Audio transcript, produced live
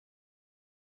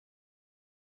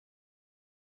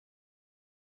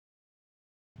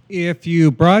If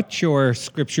you brought your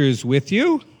scriptures with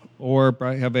you or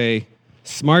have a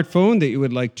smartphone that you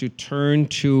would like to turn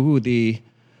to the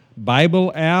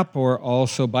Bible app or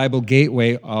also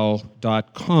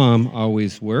BibleGateway.com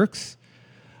always works.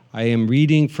 I am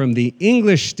reading from the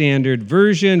English Standard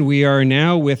Version. We are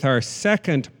now with our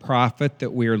second prophet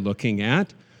that we are looking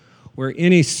at. We're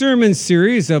in a sermon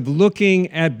series of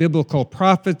looking at biblical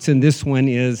prophets, and this one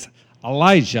is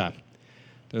Elijah.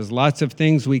 There's lots of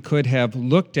things we could have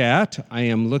looked at. I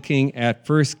am looking at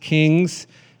 1 Kings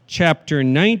chapter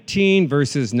 19,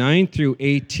 verses 9 through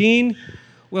 18.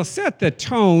 We'll set the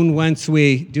tone once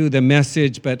we do the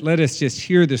message, but let us just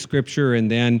hear the scripture and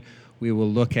then we will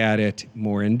look at it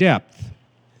more in depth.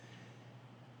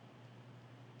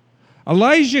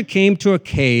 Elijah came to a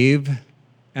cave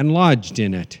and lodged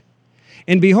in it.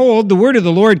 And behold, the word of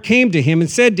the Lord came to him and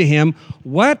said to him,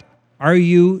 "What are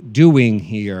you doing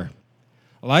here?"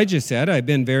 Elijah said, "I've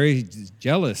been very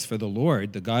jealous for the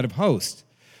Lord, the God of hosts.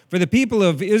 For the people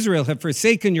of Israel have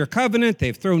forsaken your covenant,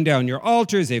 they've thrown down your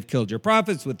altars, they've killed your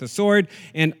prophets with the sword,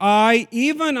 and I,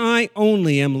 even I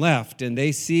only, am left, and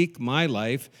they seek my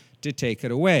life to take it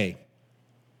away."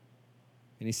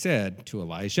 And he said to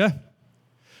Elijah,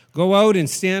 "Go out and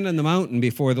stand on the mountain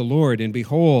before the Lord." And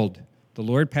behold, the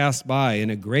Lord passed by,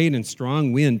 and a great and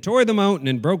strong wind tore the mountain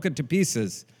and broke it to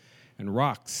pieces, and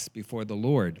rocks before the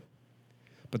Lord.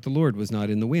 But the Lord was not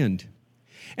in the wind.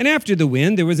 And after the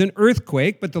wind, there was an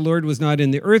earthquake, but the Lord was not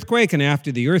in the earthquake. And after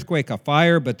the earthquake, a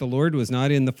fire, but the Lord was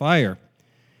not in the fire.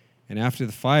 And after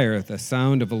the fire, the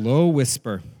sound of a low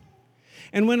whisper.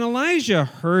 And when Elijah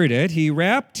heard it, he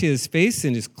wrapped his face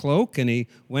in his cloak, and he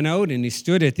went out and he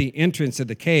stood at the entrance of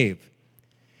the cave.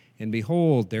 And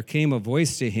behold, there came a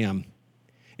voice to him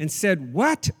and said,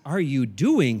 "What are you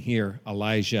doing here,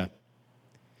 Elijah?"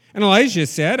 And Elijah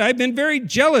said, "I've been very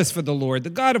jealous for the Lord, the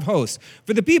God of hosts.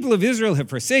 For the people of Israel have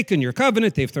forsaken your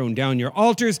covenant, they've thrown down your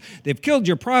altars, they've killed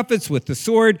your prophets with the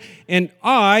sword, and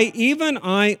I, even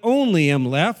I only, am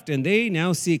left, and they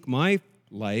now seek my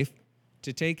life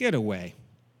to take it away."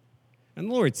 And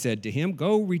the Lord said to him,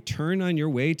 "Go, return on your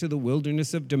way to the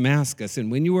wilderness of Damascus, and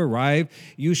when you arrive,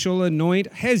 you shall anoint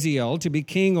Hazael to be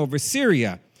king over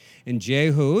Syria, and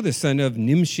Jehu, the son of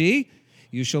Nimshi,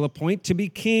 you shall appoint to be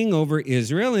king over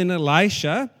Israel, and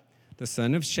Elisha, the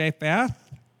son of Shaphat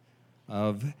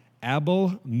of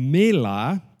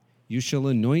Abel-Melah, you shall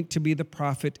anoint to be the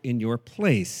prophet in your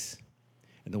place.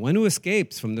 And the one who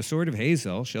escapes from the sword of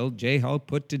Hazael shall Jehu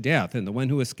put to death, and the one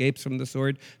who escapes from the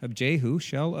sword of Jehu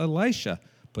shall Elisha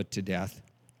put to death.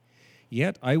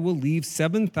 Yet I will leave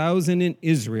 7,000 in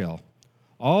Israel,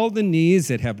 all the knees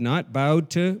that have not bowed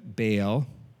to Baal,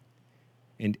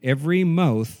 and every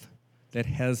mouth that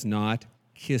has not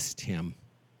kissed him."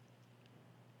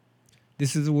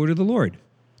 This is the word of the Lord.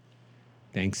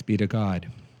 Thanks be to God.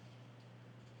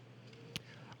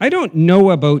 I don't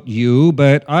know about you,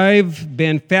 but I've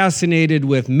been fascinated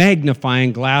with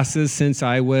magnifying glasses since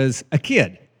I was a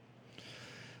kid.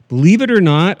 Believe it or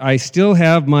not, I still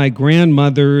have my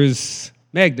grandmother's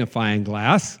magnifying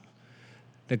glass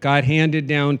that got handed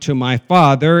down to my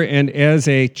father, and as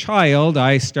a child,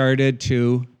 I started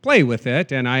to play with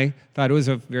it, and I thought it was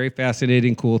a very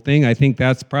fascinating, cool thing. I think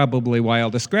that's probably why all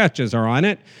the scratches are on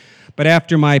it. But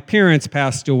after my parents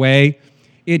passed away,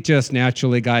 it just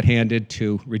naturally got handed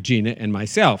to Regina and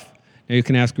myself. Now, you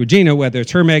can ask Regina whether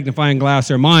it's her magnifying glass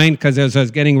or mine, because as I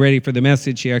was getting ready for the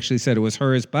message, she actually said it was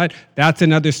hers, but that's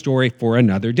another story for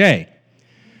another day.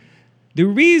 The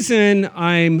reason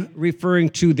I'm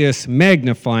referring to this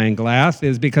magnifying glass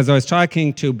is because I was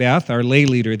talking to Beth, our lay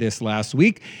leader, this last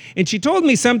week, and she told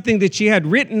me something that she had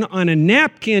written on a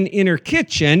napkin in her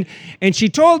kitchen, and she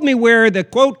told me where the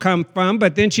quote come from,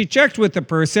 but then she checked with the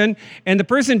person, and the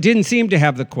person didn't seem to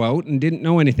have the quote and didn't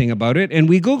know anything about it, and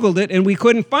we Googled it, and we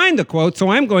couldn't find the quote, so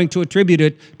I'm going to attribute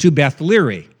it to Beth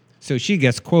Leary, so she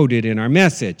gets quoted in our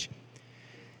message.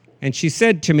 And she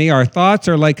said to me, "Our thoughts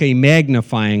are like a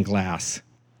magnifying glass.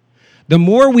 The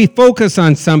more we focus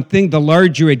on something, the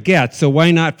larger it gets, so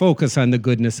why not focus on the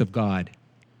goodness of God?"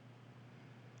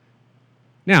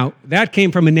 Now, that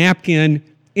came from a napkin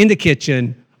in the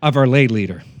kitchen of our lay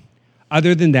leader.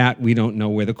 Other than that, we don't know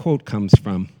where the quote comes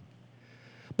from.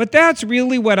 But that's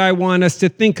really what I want us to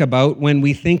think about when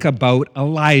we think about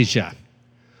Elijah.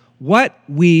 What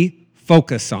we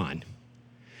focus on.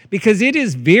 Because it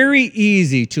is very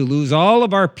easy to lose all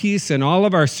of our peace and all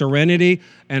of our serenity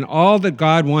and all that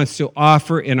God wants to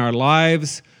offer in our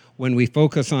lives when we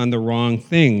focus on the wrong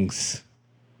things.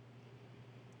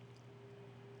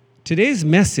 Today's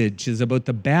message is about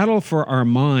the battle for our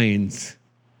minds.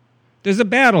 There's a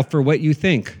battle for what you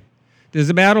think. There's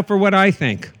a battle for what I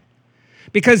think.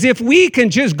 Because if we can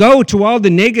just go to all the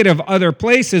negative other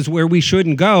places where we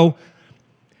shouldn't go,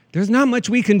 there's not much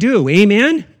we can do.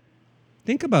 Amen?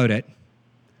 Think about it.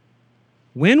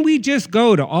 When we just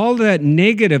go to all that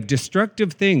negative,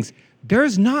 destructive things,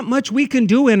 there's not much we can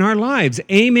do in our lives.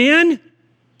 Amen?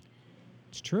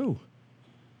 It's true.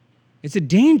 It's a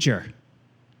danger.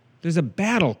 There's a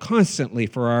battle constantly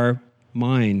for our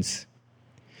minds.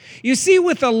 You see,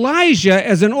 with Elijah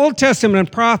as an Old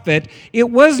Testament prophet,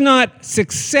 it was not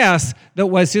success that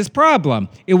was his problem.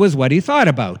 It was what he thought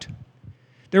about.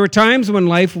 There were times when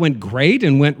life went great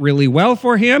and went really well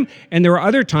for him, and there were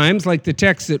other times, like the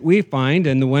text that we find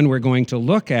and the one we're going to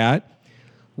look at,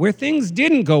 where things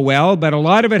didn't go well, but a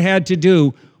lot of it had to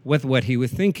do with what he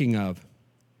was thinking of.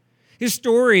 His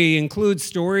story includes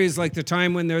stories like the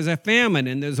time when there's a famine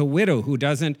and there's a widow who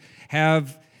doesn't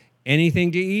have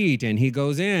anything to eat, and he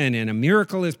goes in and a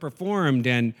miracle is performed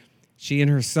and she and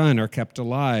her son are kept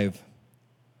alive.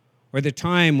 Or the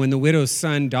time when the widow's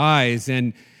son dies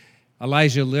and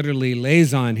Elijah literally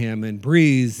lays on him and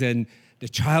breathes and the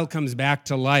child comes back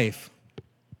to life.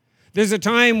 There's a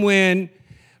time when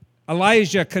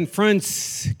Elijah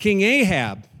confronts King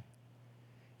Ahab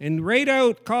and right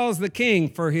out calls the king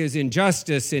for his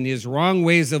injustice and his wrong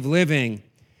ways of living.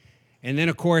 And then,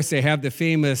 of course, they have the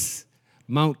famous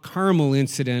Mount Carmel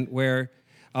incident where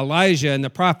Elijah and the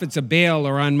prophets of Baal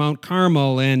are on Mount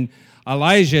Carmel, and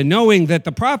Elijah, knowing that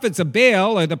the prophets of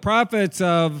Baal are the prophets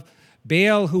of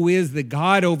Baal, who is the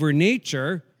God over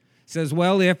nature, says,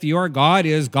 well, if your God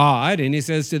is God, and he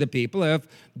says to the people, if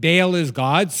Baal is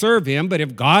God, serve him, but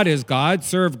if God is God,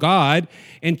 serve God,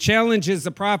 and challenges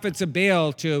the prophets of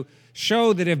Baal to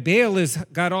show that if Baal has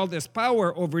got all this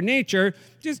power over nature,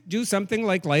 just do something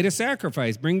like light a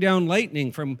sacrifice, bring down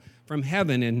lightning from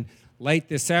heaven and light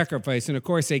this sacrifice. And of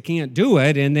course, they can't do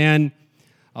it. And then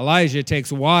Elijah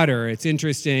takes water. It's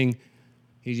interesting.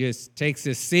 He just takes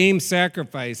this same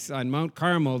sacrifice on Mount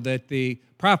Carmel that the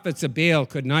prophets of Baal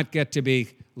could not get to be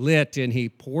lit, and he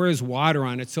pours water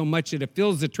on it so much that it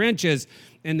fills the trenches.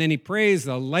 And then he prays,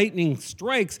 the lightning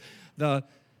strikes, the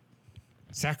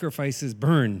sacrifice is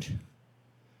burned.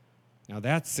 Now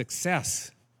that's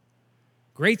success.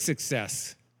 Great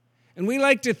success. And we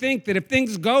like to think that if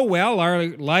things go well, our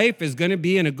life is going to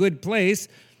be in a good place.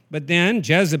 But then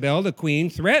Jezebel, the queen,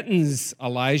 threatens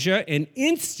Elijah, and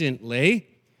instantly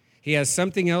he has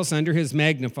something else under his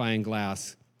magnifying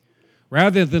glass.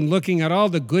 Rather than looking at all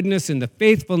the goodness and the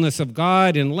faithfulness of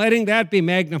God and letting that be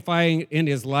magnifying in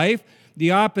his life,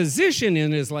 the opposition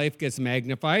in his life gets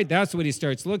magnified. That's what he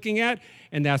starts looking at,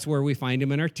 and that's where we find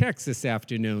him in our text this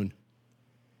afternoon.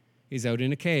 He's out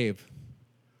in a cave,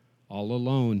 all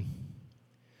alone.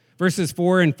 Verses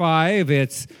 4 and 5,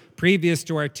 it's previous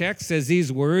to our text, says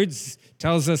these words,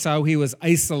 tells us how he was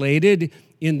isolated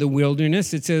in the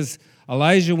wilderness. It says,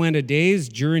 Elijah went a day's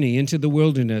journey into the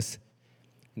wilderness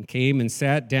and came and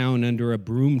sat down under a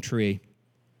broom tree.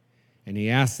 And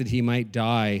he asked that he might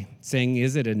die, saying,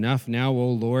 is it enough now, O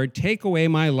Lord? Take away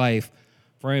my life,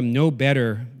 for I am no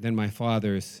better than my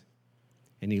fathers.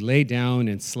 And he lay down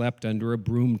and slept under a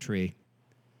broom tree.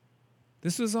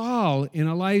 This was all in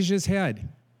Elijah's head.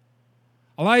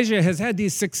 Elijah has had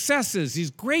these successes,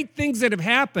 these great things that have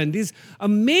happened, these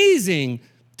amazing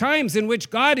times in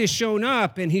which God has shown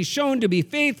up, and he's shown to be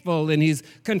faithful, and he's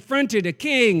confronted a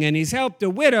king, and he's helped a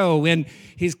widow, and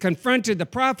he's confronted the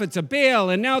prophets of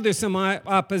Baal, and now there's some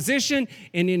opposition,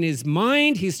 and in his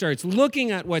mind, he starts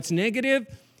looking at what's negative,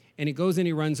 and he goes and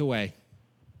he runs away.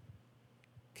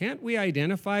 Can't we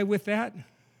identify with that?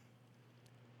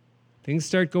 Things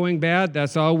start going bad,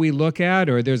 that's all we look at,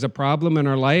 or there's a problem in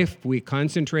our life, we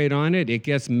concentrate on it, it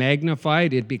gets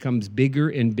magnified, it becomes bigger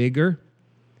and bigger.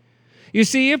 You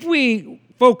see, if we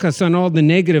focus on all the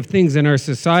negative things in our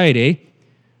society,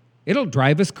 it'll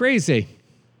drive us crazy.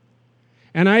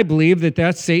 And I believe that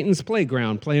that's Satan's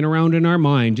playground, playing around in our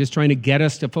mind, just trying to get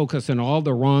us to focus on all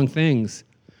the wrong things.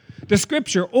 The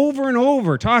scripture over and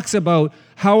over talks about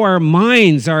how our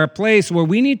minds are a place where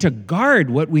we need to guard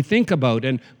what we think about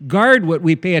and guard what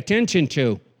we pay attention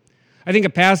to. I think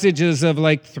of passages of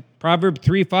like Proverbs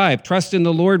 3:5, trust in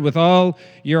the Lord with all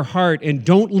your heart and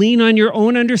don't lean on your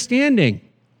own understanding.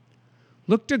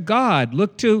 Look to God,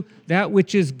 look to that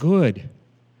which is good.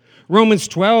 Romans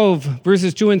 12,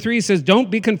 verses 2 and 3 says,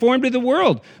 don't be conformed to the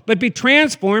world, but be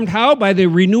transformed. How? By the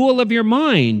renewal of your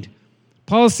mind.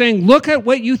 Paul's saying, look at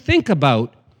what you think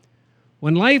about.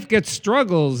 When life gets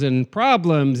struggles and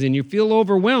problems and you feel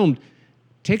overwhelmed,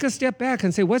 take a step back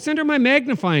and say, what's under my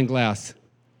magnifying glass?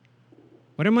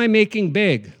 What am I making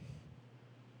big?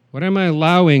 What am I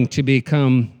allowing to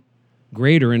become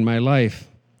greater in my life?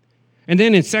 And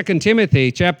then in 2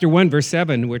 Timothy chapter 1, verse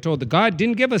 7, we're told that God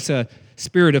didn't give us a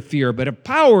spirit of fear, but of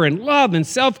power and love and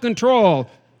self-control.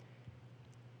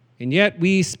 And yet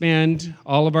we spend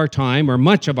all of our time, or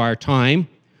much of our time,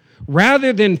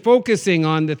 rather than focusing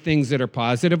on the things that are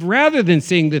positive, rather than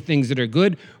seeing the things that are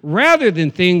good, rather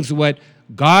than things what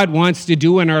God wants to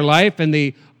do in our life and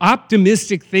the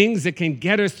optimistic things that can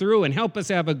get us through and help us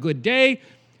have a good day,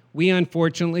 we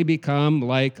unfortunately become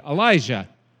like Elijah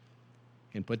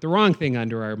and put the wrong thing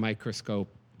under our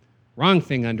microscope, wrong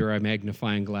thing under our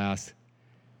magnifying glass.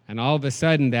 And all of a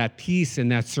sudden, that peace and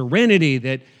that serenity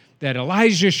that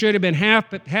Elijah should have been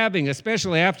having,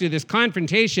 especially after this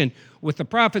confrontation with the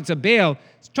prophets of Baal,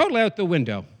 is totally out the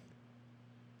window.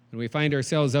 And we find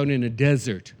ourselves out in a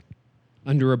desert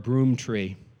under a broom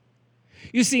tree.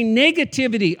 You see,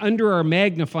 negativity under our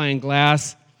magnifying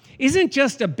glass isn't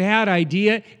just a bad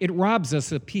idea, it robs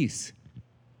us of peace.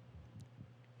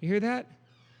 You hear that?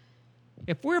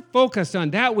 If we're focused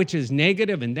on that which is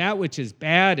negative and that which is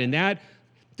bad, and that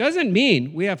doesn't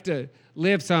mean we have to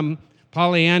live some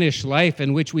Pollyannish life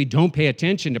in which we don't pay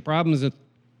attention to problems of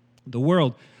the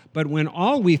world. But when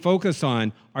all we focus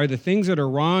on are the things that are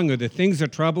wrong or the things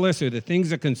that trouble us or the things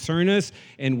that concern us,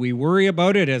 and we worry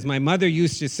about it, as my mother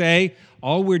used to say,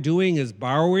 all we're doing is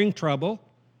borrowing trouble.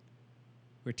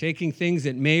 We're taking things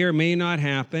that may or may not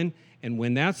happen, and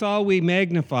when that's all we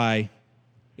magnify,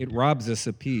 it robs us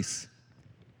of peace.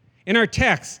 In our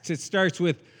text, it starts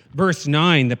with verse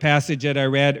 9, the passage that I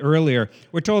read earlier.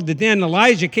 We're told that then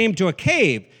Elijah came to a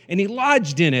cave, and he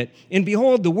lodged in it. And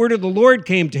behold, the word of the Lord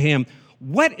came to him.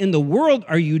 What in the world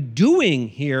are you doing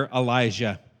here,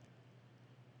 Elijah?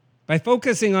 By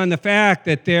focusing on the fact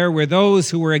that there were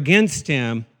those who were against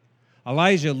him,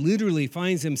 Elijah literally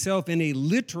finds himself in a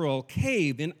literal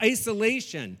cave in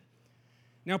isolation.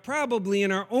 Now, probably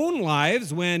in our own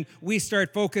lives, when we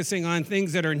start focusing on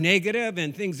things that are negative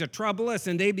and things that trouble us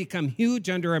and they become huge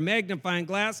under a magnifying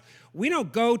glass, we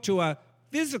don't go to a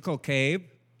physical cave,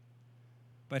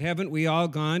 but haven't we all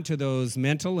gone to those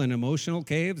mental and emotional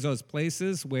caves, those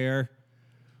places where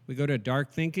we go to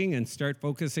dark thinking and start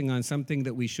focusing on something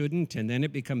that we shouldn't, and then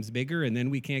it becomes bigger, and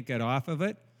then we can't get off of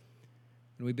it,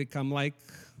 and we become like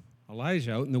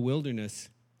Elijah out in the wilderness.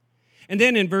 And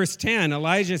then in verse 10,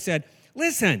 Elijah said,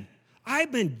 "Listen,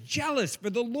 I've been jealous for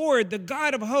the Lord, the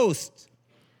God of hosts.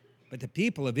 But the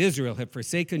people of Israel have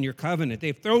forsaken your covenant.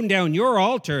 They've thrown down your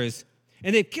altars,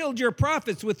 and they've killed your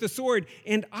prophets with the sword.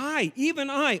 And I, even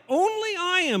I, only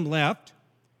I am left.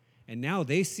 And now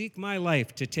they seek my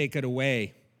life to take it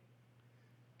away."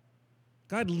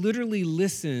 God literally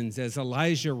listens as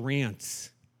Elijah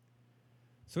rants.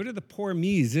 So do the poor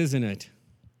me's, isn't it?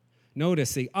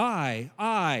 Notice the I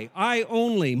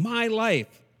only, my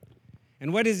life.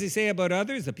 And what does he say about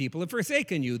others? The people have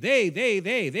forsaken you.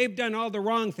 They've done all the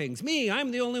wrong things. Me,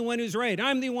 I'm the only one who's right.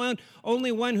 I'm the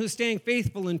only one who's staying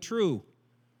faithful and true.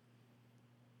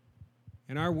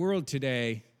 In our world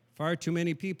today, far too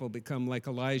many people become like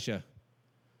Elijah,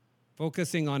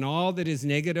 focusing on all that is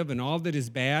negative and all that is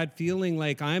bad, feeling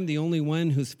like I'm the only one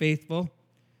who's faithful.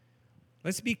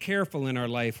 Let's be careful in our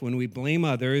life when we blame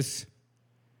others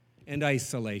and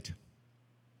isolate.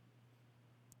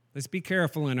 Let's be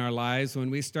careful in our lives when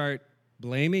we start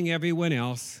blaming everyone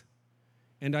else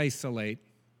and isolate.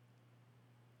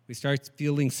 We start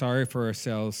feeling sorry for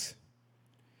ourselves.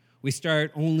 We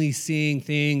start only seeing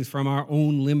things from our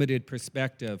own limited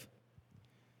perspective.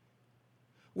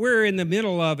 We're in the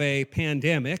middle of a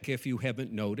pandemic, if you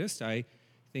haven't noticed. I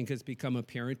think it's become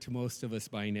apparent to most of us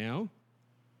by now.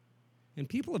 And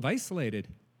people have isolated.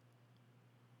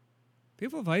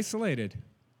 People have isolated.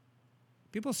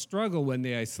 People struggle when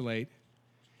they isolate.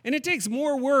 And it takes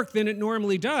more work than it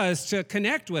normally does to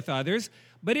connect with others,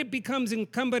 but it becomes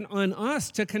incumbent on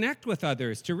us to connect with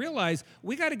others, to realize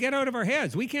we got to get out of our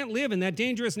heads. We can't live in that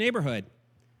dangerous neighborhood.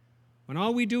 When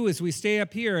all we do is we stay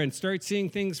up here and start seeing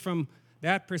things from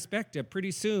that perspective,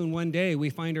 pretty soon, one day, we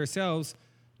find ourselves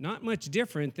not much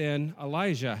different than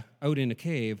Elijah out in a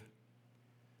cave.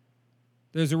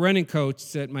 There's a running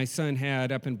coach that my son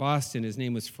had up in Boston. His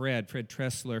name was Fred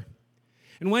Tressler.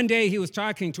 And one day he was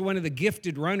talking to one of the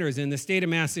gifted runners in the state of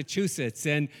Massachusetts,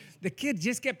 and the kid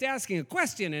just kept asking a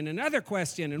question and another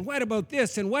question, and what about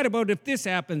this, and what about if this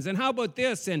happens, and how about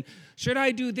this, and should I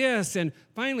do this? And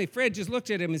finally Fred just looked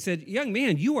at him and said, "Young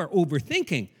man, you are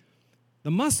overthinking.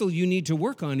 The muscle you need to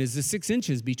work on is the 6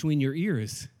 inches between your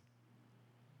ears."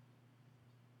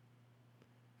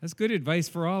 That's good advice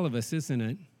for all of us, isn't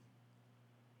it?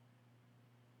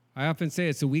 I often say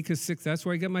it's the weakest 6, that's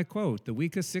where I get my quote, the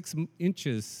weakest 6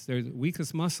 inches, the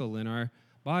weakest muscle in our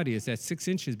body is that 6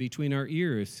 inches between our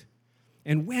ears.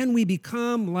 And when we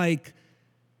become like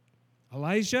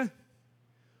Elijah,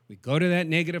 we go to that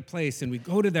negative place and we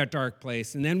go to that dark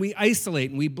place and then we isolate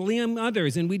and we blame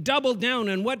others and we double down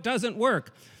on what doesn't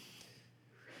work.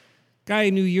 Guy I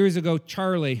knew years ago,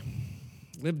 Charlie,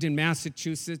 lived in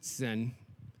Massachusetts and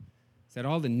said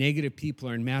all the negative people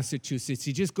are in Massachusetts.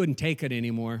 He just couldn't take it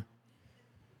anymore.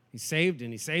 He saved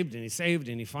and he saved and he saved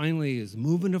and he finally is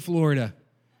moving to Florida.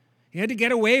 He had to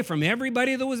get away from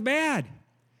everybody that was bad.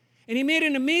 And he made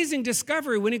an amazing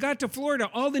discovery when he got to Florida.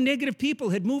 All the negative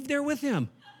people had moved there with him.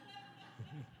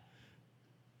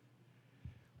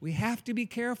 We have to be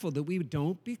careful that we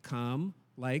don't become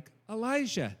like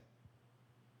Elijah.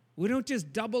 We don't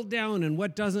just double down on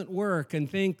what doesn't work and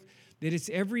think that it's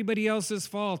everybody else's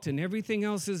fault and everything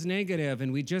else is negative,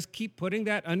 and we just keep putting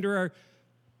that under our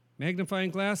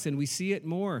magnifying glass and we see it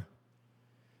more.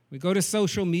 We go to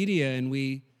social media and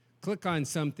we click on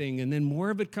something and then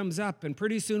more of it comes up and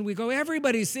pretty soon we go,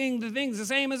 everybody's seeing the things the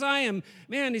same as I am.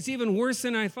 Man, it's even worse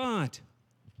than I thought.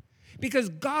 Because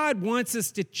God wants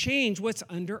us to change what's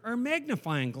under our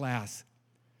magnifying glass.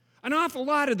 An awful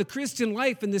lot of the Christian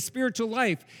life and the spiritual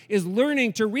life is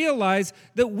learning to realize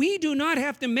that we do not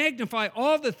have to magnify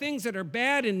all the things that are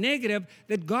bad and negative,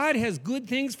 that God has good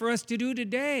things for us to do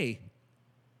today.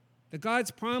 That God's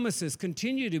promises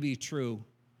continue to be true.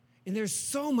 And there's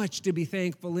so much to be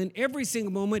thankful in every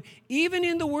single moment, even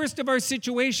in the worst of our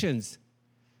situations.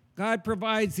 God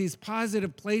provides these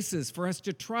positive places for us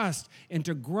to trust and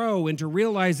to grow and to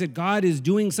realize that God is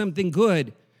doing something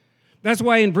good. That's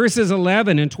why in verses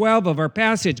 11 and 12 of our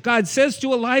passage, God says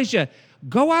to Elijah,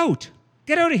 go out,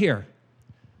 get out of here.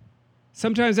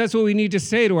 Sometimes that's what we need to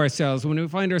say to ourselves when we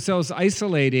find ourselves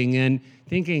isolating and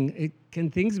thinking,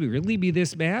 can things really be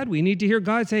this bad? We need to hear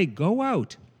God say, go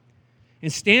out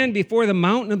and stand before the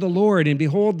mountain of the Lord, and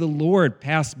behold, the Lord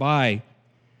passed by.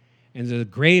 And there's a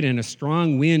great and a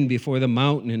strong wind before the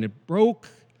mountain, and it broke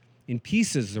in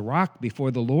pieces the rock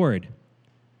before the Lord.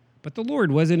 But the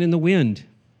Lord wasn't in the wind.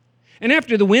 And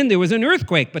after the wind, there was an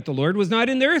earthquake, but the Lord was not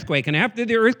in the earthquake. And after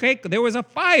the earthquake, there was a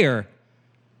fire,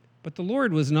 but the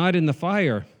Lord was not in the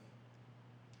fire.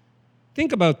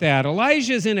 Think about that.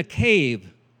 Elijah's in a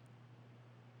cave,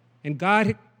 and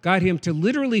God got him to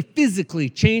literally, physically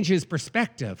change his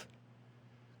perspective.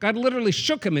 God literally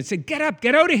shook him and said, get up,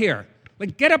 get out of here.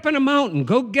 Like, get up on a mountain,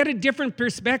 go get a different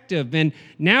perspective. And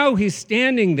now he's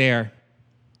standing there.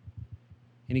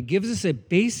 And he gives us a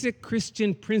basic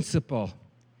Christian principle.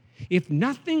 If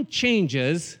nothing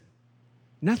changes,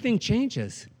 nothing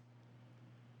changes.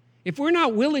 If we're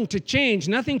not willing to change,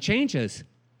 nothing changes.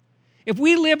 If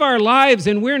we live our lives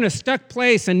and we're in a stuck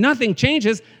place and nothing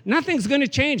changes, nothing's going to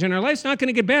change and our life's not going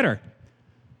to get better.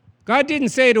 God didn't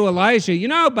say to Elijah, you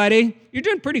know, buddy, you're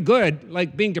doing pretty good,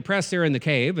 like being depressed there in the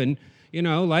cave, and, you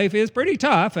know, life is pretty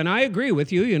tough, and I agree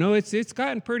with you, you know, it's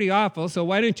gotten pretty awful, so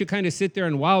why don't you kind of sit there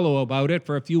and wallow about it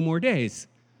for a few more days?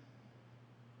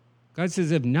 God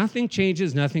says, if nothing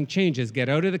changes, nothing changes. Get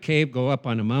out of the cave, go up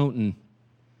on a mountain.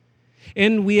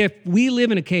 And if we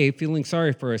live in a cave feeling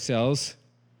sorry for ourselves,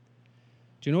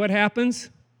 do you know what happens?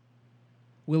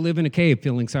 We'll live in a cave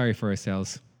feeling sorry for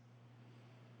ourselves.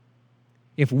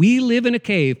 If we live in a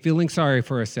cave feeling sorry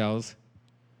for ourselves,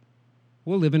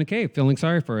 we'll live in a cave feeling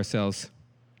sorry for ourselves.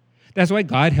 That's why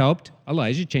God helped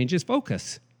Elijah change his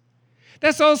focus.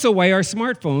 That's also why our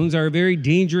smartphones are a very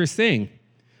dangerous thing,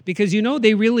 because you know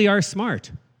they really are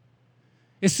smart.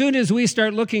 As soon as we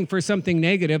start looking for something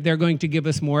negative, they're going to give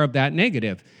us more of that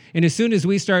negative. And as soon as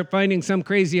we start finding some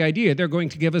crazy idea, they're going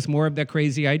to give us more of that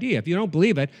crazy idea. If you don't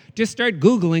believe it, just start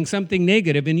Googling something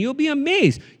negative and you'll be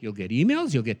amazed. You'll get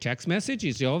emails, you'll get text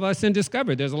messages, you'll all of a sudden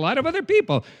discover there's a lot of other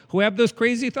people who have those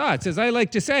crazy thoughts. As I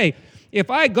like to say, if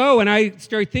I go and I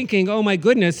start thinking, oh my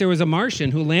goodness, there was a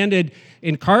Martian who landed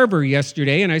in Carver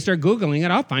yesterday, and I start Googling it,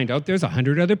 I'll find out there's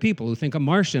 100 other people who think a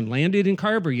Martian landed in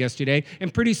Carver yesterday,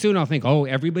 and pretty soon I'll think, oh,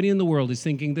 everybody in the world is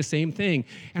thinking the same thing.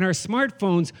 And our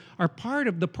smartphones are part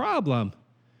of the problem.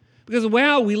 Because,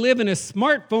 well, we live in a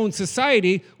smartphone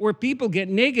society where people get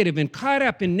negative and caught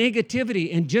up in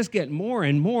negativity and just get more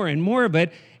and more and more of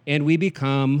it, and we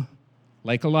become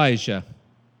like Elijah.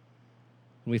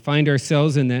 We find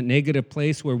ourselves in that negative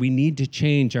place where we need to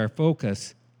change our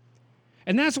focus.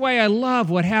 And that's why I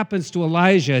love what happens to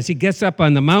Elijah as he gets up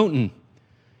on the mountain.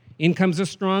 In comes a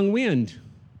strong wind.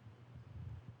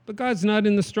 But God's not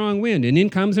in the strong wind. And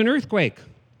in comes an earthquake.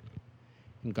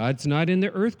 And God's not in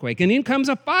the earthquake. And in comes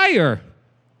a fire.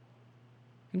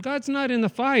 And God's not in the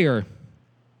fire.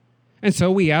 And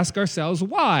so we ask ourselves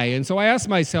why. And so I asked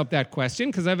myself that question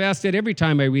because I've asked it every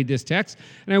time I read this text.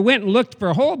 And I went and looked for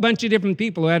a whole bunch of different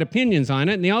people who had opinions on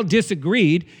it, and they all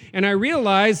disagreed. And I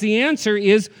realized the answer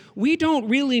is we don't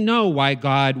really know why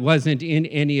God wasn't in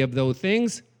any of those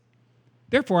things.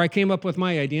 Therefore, I came up with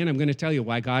my idea, and I'm going to tell you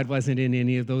why God wasn't in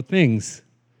any of those things.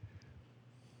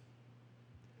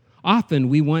 Often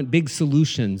we want big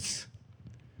solutions.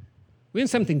 We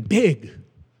want something big,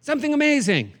 something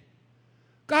amazing.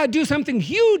 God, do something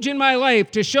huge in my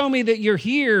life to show me that you're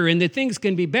here and that things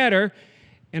can be better.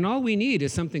 And all we need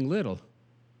is something little.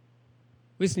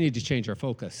 We just need to change our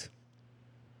focus.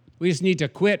 We just need to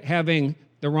quit having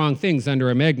the wrong things under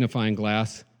a magnifying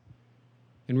glass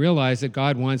and realize that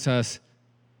God wants us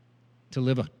to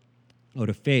live out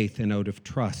of faith and out of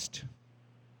trust.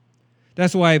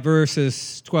 That's why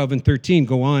verses 12 and 13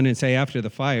 go on and say, after the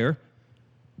fire,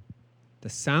 the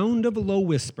sound of a low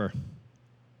whisper.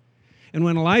 And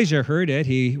when Elijah heard it,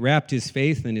 he wrapped his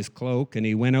face in his cloak, and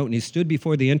he went out and he stood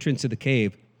before the entrance of the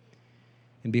cave.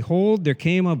 And behold, there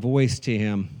came a voice to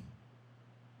him,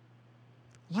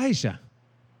 Elijah,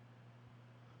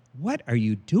 what are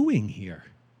you doing here?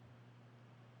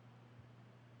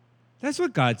 That's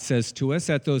what God says to us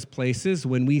at those places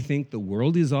when we think the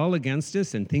world is all against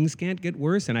us and things can't get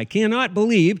worse. And I cannot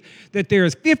believe that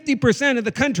there's 50% of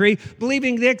the country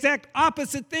believing the exact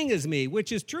opposite thing as me,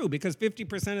 which is true because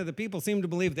 50% of the people seem to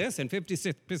believe this and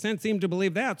 56% seem to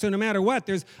believe that. So no matter what,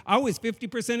 there's always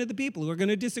 50% of the people who are going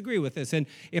to disagree with this. And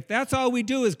if that's all we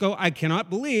do is go, I cannot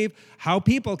believe how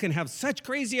people can have such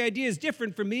crazy ideas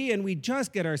different from me, and we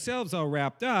just get ourselves all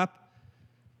wrapped up,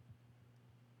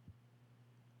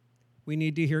 we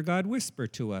need to hear God whisper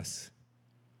to us.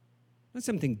 Not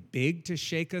something big to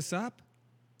shake us up,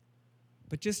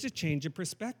 but just a change of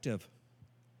perspective.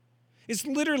 It's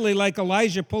literally like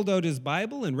Elijah pulled out his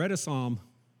Bible and read a psalm.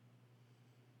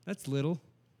 That's little.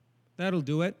 That'll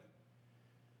do it.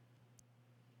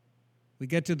 We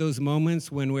get to those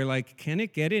moments when we're like, can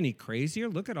it get any crazier?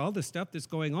 Look at all the stuff that's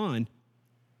going on.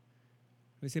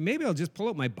 We say, maybe I'll just pull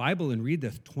out my Bible and read the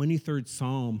 23rd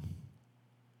Psalm,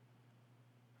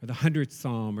 or the 100th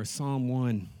Psalm, or Psalm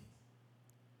 1.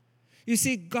 You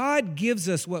see, God gives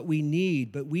us what we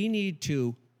need, but we need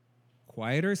to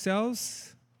quiet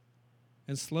ourselves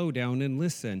and slow down and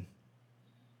listen.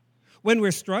 When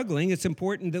we're struggling, it's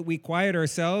important that we quiet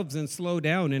ourselves and slow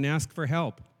down and ask for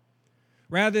help.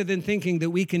 Rather than thinking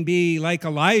that we can be like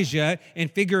Elijah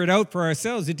and figure it out for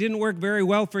ourselves. It didn't work very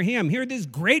well for him. Here, this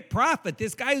great prophet,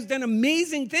 this guy who's done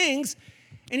amazing things,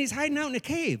 and he's hiding out in a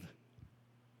cave.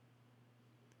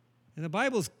 And the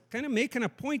Bible's kind of making a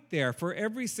point there for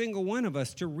every single one of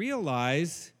us to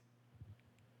realize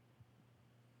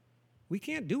we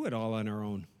can't do it all on our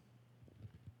own.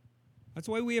 That's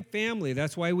why we have family.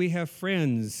 That's why we have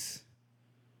friends.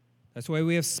 That's why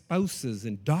we have spouses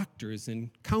and doctors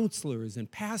and counselors and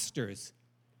pastors.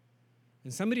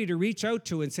 And somebody to reach out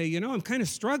to and say, you know, I'm kind of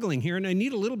struggling here and I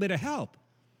need a little bit of help.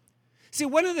 See,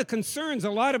 one of the concerns a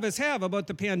lot of us have about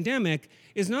the pandemic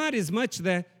is not as much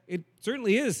that it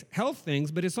certainly is health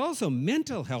things, but it's also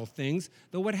mental health things,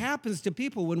 though what happens to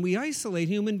people when we isolate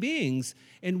human beings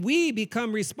and we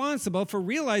become responsible for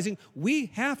realizing we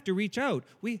have to reach out.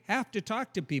 We have to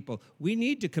talk to people. We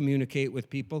need to communicate with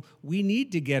people. We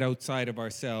need to get outside of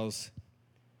ourselves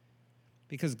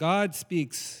because God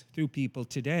speaks through people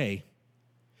today.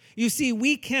 You see,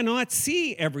 we cannot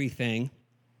see everything,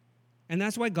 and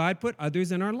that's why God put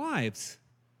others in our lives.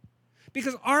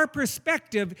 Because our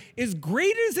perspective, as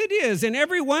great as it is, and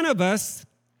every one of us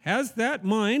has that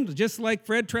mind, just like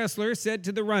Fred Tressler said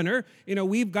to the runner, you know,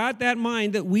 we've got that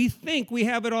mind that we think we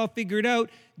have it all figured out.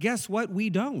 Guess what? We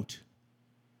don't.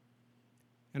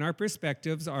 And our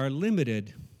perspectives are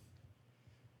limited.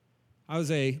 I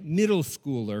was a middle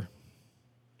schooler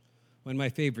when my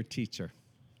favorite teacher,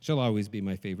 she'll always be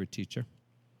my favorite teacher,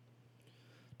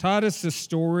 taught us a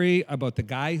story about the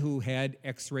guy who had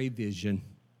X-ray vision.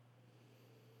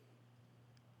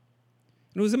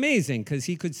 And it was amazing because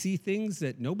he could see things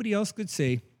that nobody else could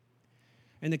see.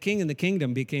 And the king in the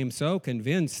kingdom became so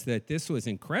convinced that this was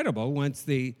incredible. Once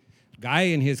the guy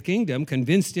in his kingdom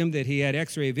convinced him that he had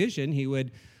X-ray vision, he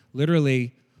would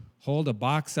literally hold a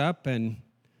box up and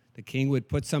the king would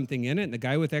put something in it, and the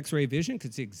guy with X-ray vision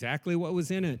could see exactly what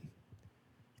was in it.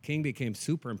 The king became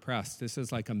super impressed. This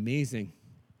is like amazing.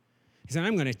 He said,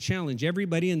 I'm going to challenge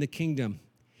everybody in the kingdom.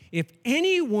 If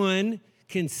anyone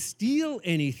can steal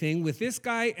anything with this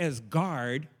guy as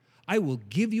guard, I will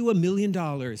give you $1 million.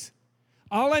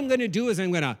 All I'm going to do is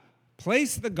I'm going to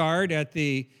place the guard at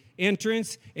the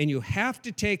entrance, and you have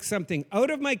to take something out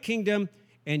of my kingdom,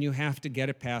 and you have to get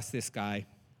it past this guy.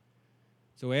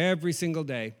 So every single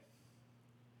day,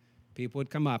 People would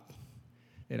come up.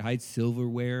 They'd hide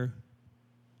silverware.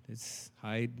 They'd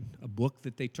hide a book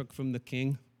that they took from the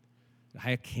king. They'd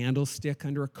hide a candlestick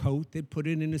under a coat. They'd put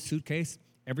it in a suitcase.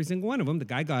 Every single one of them, the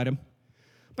guy got him.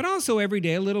 But also every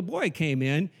day a little boy came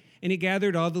in, and he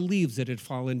gathered all the leaves that had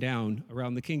fallen down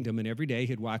around the kingdom, and every day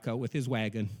he'd walk out with his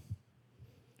wagon.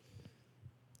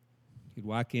 He'd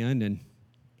walk in, and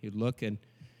he'd look, and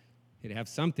he'd have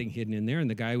something hidden in there, and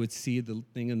the guy would see the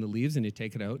thing in the leaves, and he'd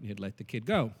take it out, and he'd let the kid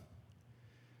go.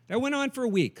 That went on for a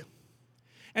week.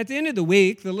 At the end of the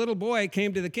week, the little boy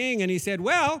came to the king, and he said,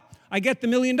 "Well, I get the $1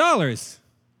 million."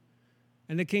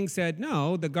 And the king said,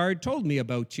 "No, the guard told me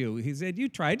about you." He said, "You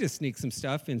tried to sneak some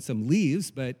stuff in some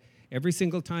leaves, but every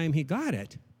single time he got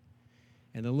it."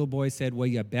 And the little boy said, "Well,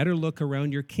 you better look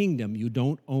around your kingdom. You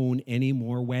don't own any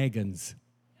more wagons."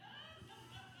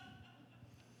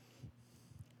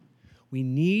 We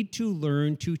need to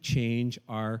learn to change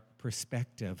our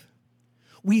perspective.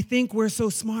 We think we're so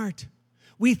smart.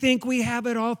 We think we have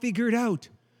it all figured out.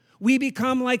 We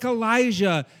become like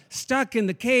Elijah, stuck in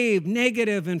the cave,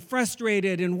 negative and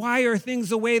frustrated, and why are things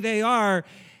the way they are?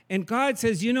 And God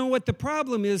says, you know what the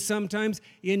problem is sometimes?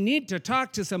 You need to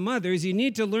talk to some others. You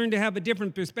need to learn to have a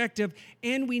different perspective.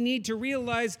 And we need to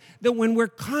realize that when we're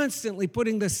constantly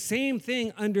putting the same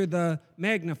thing under the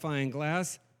magnifying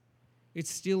glass, it's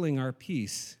stealing our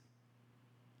peace.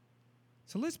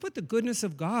 So let's put the goodness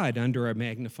of God under our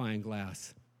magnifying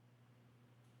glass.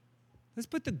 Let's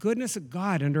put the goodness of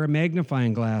God under a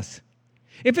magnifying glass.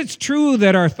 If it's true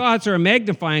that our thoughts are a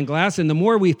magnifying glass and the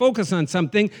more we focus on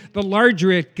something, the larger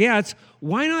it gets,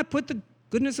 why not put the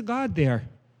goodness of God there?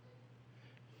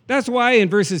 That's why in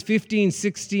verses 15,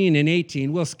 16, and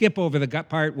 18, we'll skip over the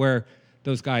part where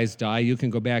those guys die. You can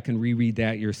go back and reread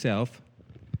that yourself.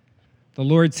 The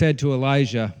Lord said to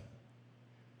Elijah,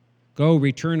 "Go,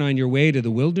 return on your way to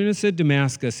the wilderness of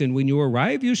Damascus, and when you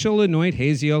arrive, you shall anoint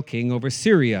Hazael king over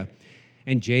Syria.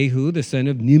 And Jehu, the son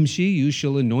of Nimshi, you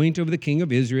shall anoint over the king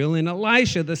of Israel. And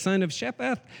Elisha, the son of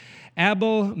Shephath,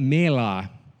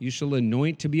 Abel-Melah, you shall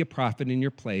anoint to be a prophet in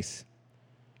your place.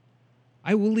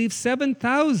 I will leave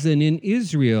 7,000 in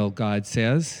Israel," God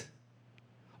says,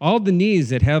 "all the knees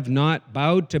that have not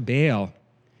bowed to Baal,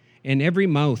 and every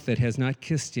mouth that has not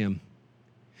kissed him."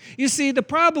 You see, the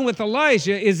problem with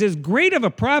Elijah is as great of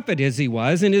a prophet as he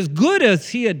was, and as good as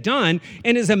he had done,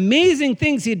 and as amazing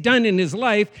things he had done in his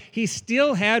life, he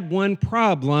still had one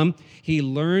problem. He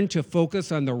learned to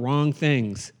focus on the wrong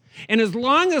things. And as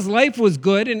long as life was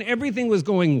good and everything was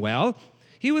going well,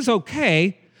 he was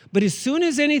okay. But as soon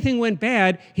as anything went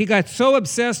bad, he got so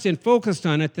obsessed and focused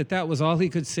on it that that was all he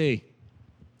could see.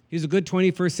 He's a good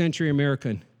 21st century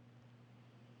American.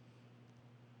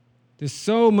 There's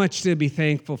so much to be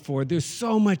thankful for. There's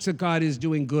so much that God is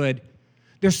doing good.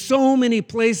 There's so many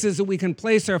places that we can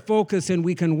place our focus and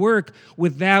we can work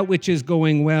with that which is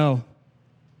going well.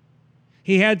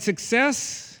 He had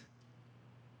success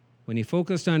when he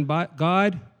focused on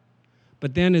God,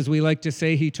 but then, as we like to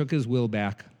say, he took his will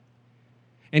back.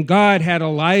 And God had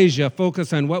Elijah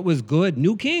focus on what was good.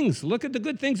 New kings, look at the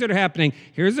good things that are happening.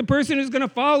 Here's the person who's going to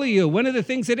follow you. One of the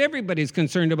things that everybody's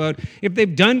concerned about, if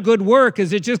they've done good work,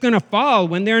 is it just going to fall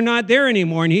when they're not there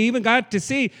anymore? And he even got to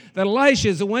see that Elisha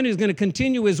is the one who's going to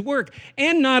continue his work.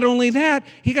 And not only that,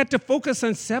 he got to focus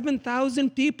on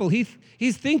 7,000 people.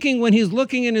 He's thinking when he's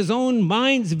looking in his own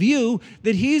mind's view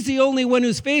that he's the only one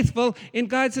who's faithful. And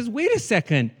God says, wait a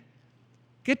second.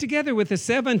 Get together with the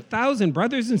 7,000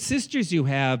 brothers and sisters you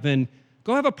have and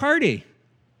go have a party.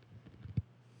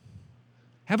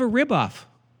 Have a rib-off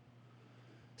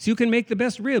so you can make the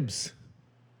best ribs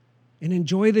and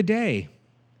enjoy the day.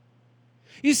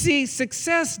 You see,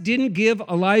 success didn't give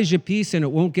Elijah peace, and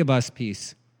it won't give us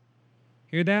peace.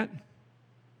 Hear that?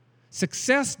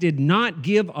 Success did not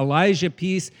give Elijah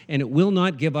peace, and it will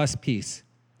not give us peace.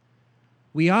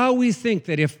 We always think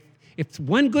that if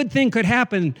one good thing could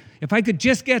happen, if I could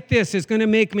just get this, it's going to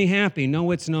make me happy.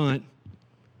 No, it's not.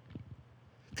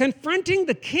 Confronting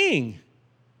the king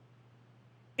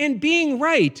and being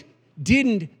right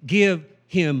didn't give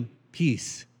him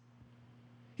peace.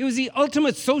 He was the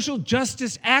ultimate social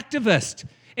justice activist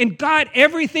and got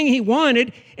everything he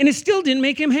wanted, and it still didn't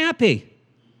make him happy.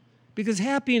 Because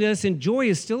happiness and joy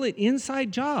is still an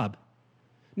inside job.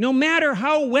 No matter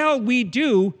how well we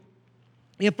do,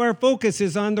 if our focus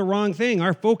is on the wrong thing,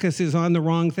 our focus is on the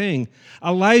wrong thing.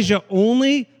 Elijah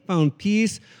only found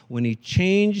peace when he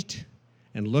changed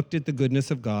and looked at the goodness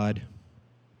of God.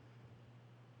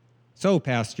 So,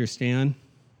 Pastor Stan,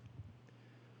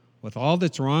 with all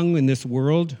that's wrong in this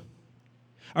world,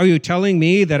 are you telling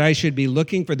me that I should be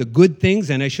looking for the good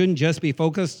things and I shouldn't just be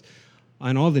focused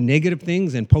on all the negative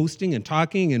things and posting and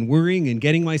talking and worrying and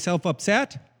getting myself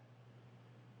upset?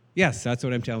 Yes, that's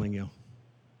what I'm telling you.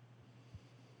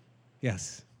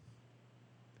 Yes.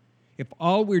 If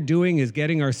all we're doing is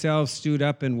getting ourselves stewed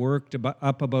up and worked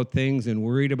up about things and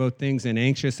worried about things and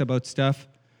anxious about stuff,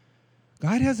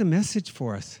 God has a message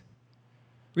for us.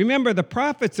 Remember, the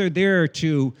prophets are there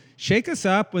to shake us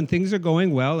up when things are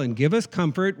going well and give us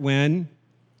comfort when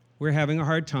we're having a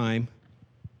hard time.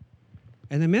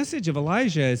 And the message of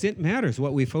Elijah is it matters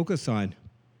what we focus on.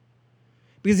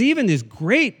 Because even this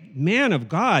great man of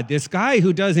God, this guy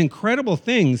who does incredible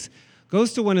things,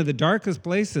 goes to one of the darkest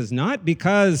places, not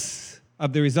because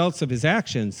of the results of his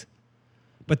actions,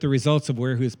 but the results of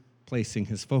where he's placing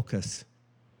his focus.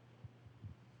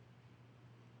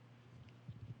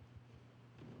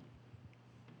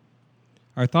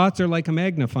 Our thoughts are like a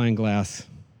magnifying glass.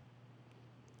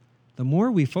 The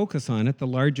more we focus on it, the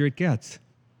larger it gets.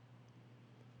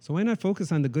 So why not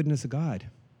focus on the goodness of God?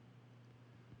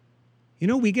 You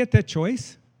know, we get that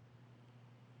choice.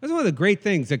 That's one of the great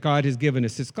things that God has given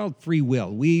us. It's called free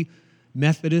will. We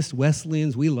Methodists,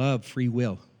 Wesleyans, we love free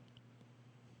will.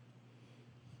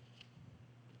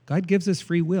 God gives us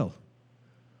free will.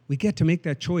 We get to make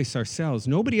that choice ourselves.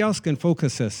 Nobody else can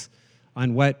focus us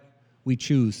on what we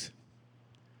choose.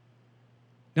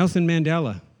 Nelson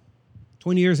Mandela,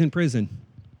 20 years in prison,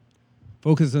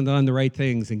 focusing on the right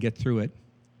things and get through it.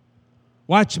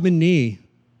 Watchman Nee,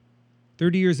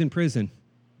 30 years in prison,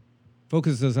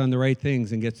 focuses on the right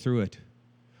things and gets through it.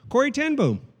 Corrie ten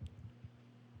Boom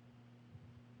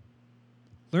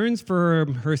learns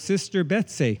from her sister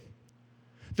Betsy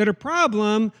that her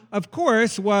problem, of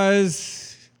course,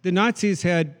 was the Nazis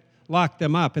had locked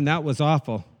them up, and that was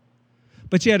awful.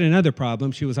 But she had another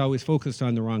problem. She was always focused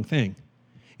on the wrong thing.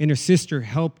 And her sister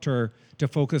helped her to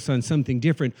focus on something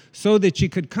different so that she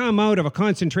could come out of a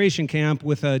concentration camp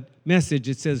with a message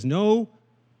that says, no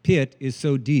pit is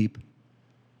so deep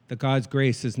that God's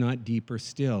grace is not deeper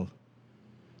still.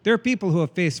 There are people who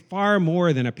have faced far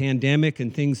more than a pandemic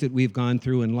and things that we've gone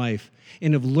through in life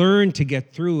and have learned to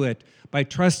get through it by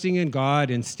trusting in God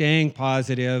and staying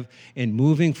positive and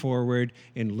moving forward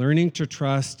and learning to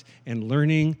trust and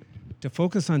learning to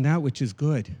focus on that which is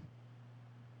good.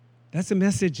 That's the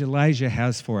message Elijah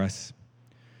has for us.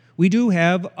 We do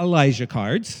have Elijah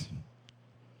cards.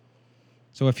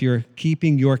 So if you're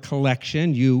keeping your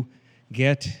collection, you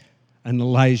get an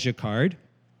Elijah card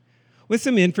with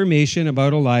some information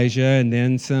about Elijah and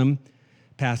then some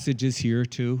passages here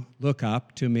to look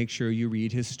up to make sure you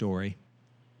read his story.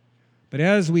 But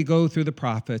as we go through the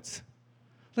prophets,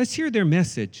 let's hear their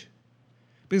message.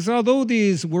 Because although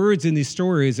these words and these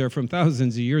stories are from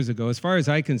thousands of years ago, as far as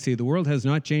I can see, the world has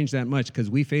not changed that much because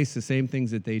we face the same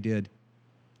things that they did.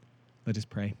 Let us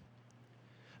pray.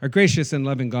 Our gracious and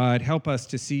loving God, help us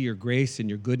to see your grace and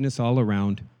your goodness all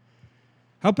around.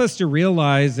 Help us to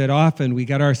realize that often we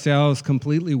get ourselves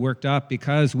completely worked up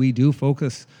because we do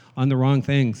focus on the wrong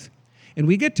things. And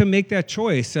we get to make that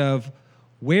choice of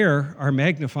where our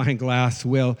magnifying glass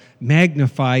will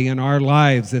magnify in our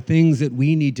lives the things that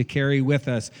we need to carry with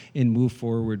us and move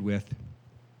forward with.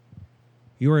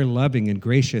 You are loving and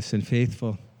gracious and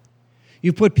faithful.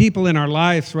 You've put people in our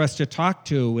lives for us to talk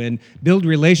to and build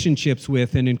relationships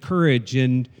with and encourage,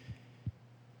 and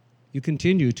you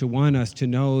continue to want us to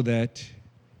know that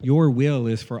your will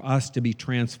is for us to be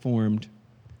transformed,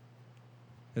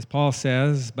 as Paul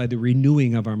says, by the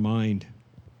renewing of our mind.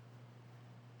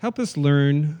 Help us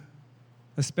learn,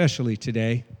 especially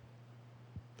today,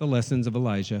 the lessons of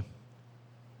Elijah,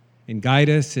 and guide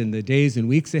us in the days and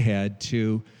weeks ahead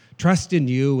to trust in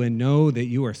you and know that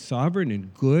you are sovereign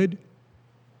and good,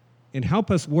 and help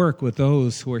us work with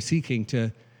those who are seeking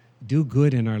to do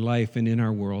good in our life and in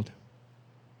our world.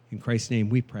 In Christ's name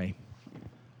we pray.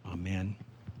 Amen.